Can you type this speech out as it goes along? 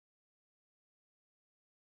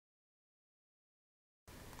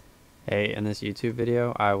Hey, in this YouTube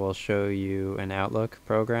video, I will show you an Outlook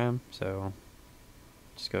program. So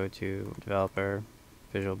just go to Developer,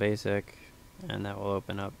 Visual Basic, and that will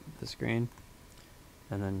open up the screen.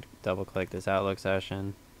 And then double click this Outlook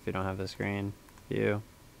session. If you don't have the screen, View,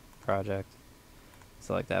 Project,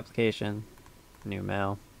 select Application, New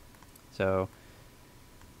Mail. So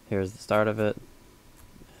here's the start of it,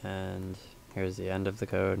 and here's the end of the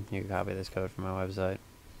code. You can copy this code from my website.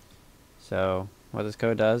 So what this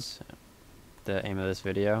code does, the aim of this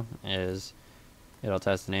video is it'll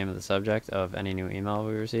test the name of the subject of any new email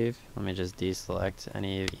we receive. Let me just deselect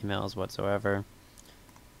any emails whatsoever.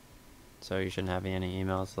 So you shouldn't have any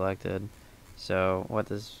emails selected. So what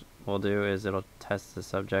this will do is it'll test the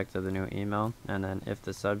subject of the new email, and then if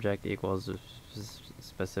the subject equals a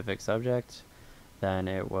specific subject, then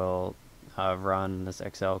it will run this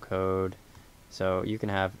Excel code. So you can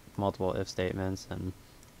have multiple if statements, and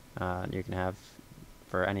you can have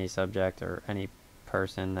for any subject or any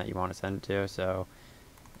person that you want to send it to. So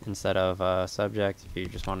instead of subject, if you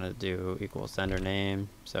just want to do equals sender name,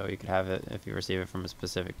 so you could have it if you receive it from a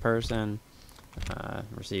specific person.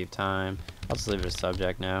 Receive time, I'll just leave it as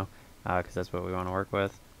subject now because that's what we want to work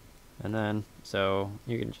with. And then so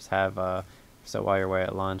you can just have so while you're away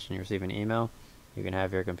at lunch and you receive an email, you can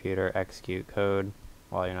have your computer execute code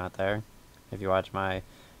while you're not there. If you watch my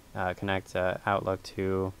connect Outlook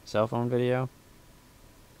to cell phone video,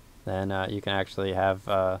 then you can actually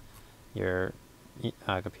have your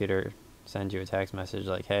computer send you a text message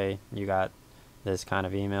like, hey, you got this kind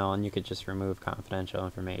of email, and you could just remove confidential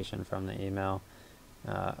information from the email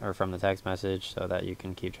or from the text message so that you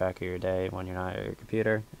can keep track of your day when you're not at your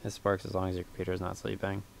computer. This works as long as your computer is not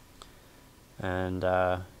sleeping. And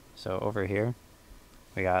so over here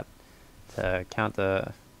we got to count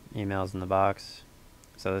the emails in the box.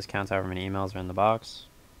 So this counts however many emails are in the box,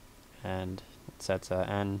 and it sets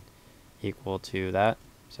n equal to that.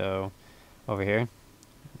 So over here,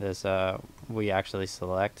 this we actually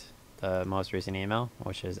select the most recent email,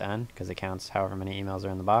 which is n, because it counts however many emails are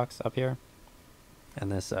in the box up here,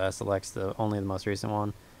 and this selects only the most recent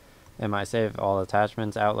one. In my save all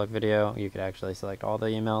attachments Outlook video, you could actually select all the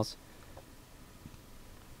emails.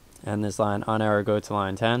 And this line on error go to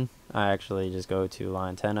line 10, I actually just go to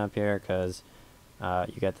line 10 up here because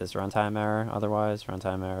you get this runtime error otherwise,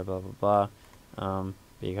 runtime error blah blah blah,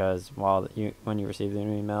 because when you receive the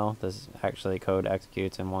new email, this actually code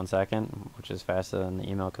executes in 1 second, which is faster than the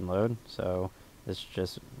email can load. So this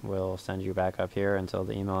just will send you back up here until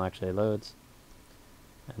the email actually loads.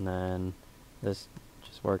 And then this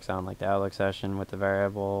just works on like the Outlook session with the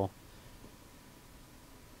variable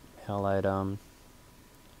mail item.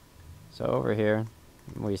 So over here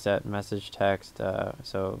we set message text,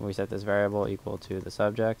 so we set this variable equal to the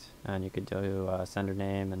subject, and you could do sender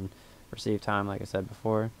name and receive time like I said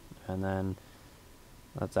before. And then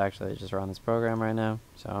let's actually just run this program right now.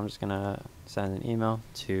 So I'm just gonna send an email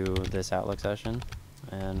to this Outlook session,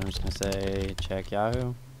 and I'm just gonna say check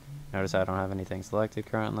Yahoo. Notice I don't have anything selected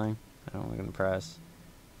currently. I'm gonna press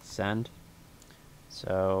send.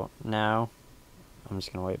 So now I'm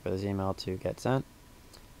just gonna wait for this email to get sent.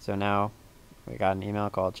 So now we got an email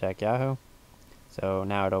called check Yahoo. So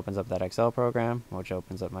now it opens up that Excel program, which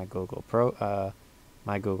opens up my Google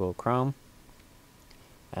Chrome,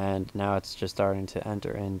 and now it's just starting to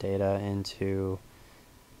enter in data into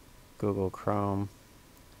Google Chrome.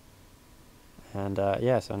 And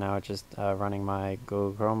yeah, so now it's just running my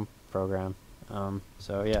Google Chrome program.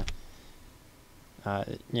 So yeah,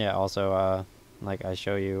 yeah. Also, like I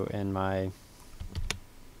show you in my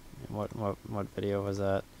what video was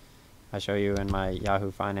that? I show you in my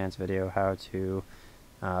Yahoo Finance video how to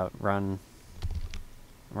run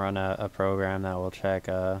a program that will check,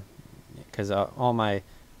 because all my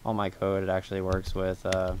code, it actually works with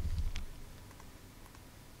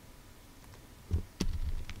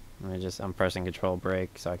I'm pressing control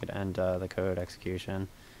break so I could end the code execution.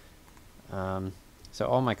 So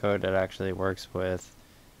all my code, it actually works with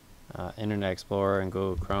Internet Explorer and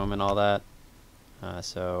Google Chrome and all that.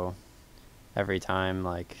 So every time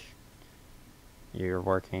like you're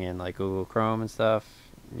working in like Google Chrome and stuff,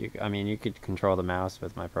 you could control the mouse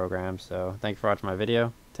with my program. So thank you for watching my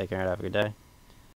video. Take care and have a good day.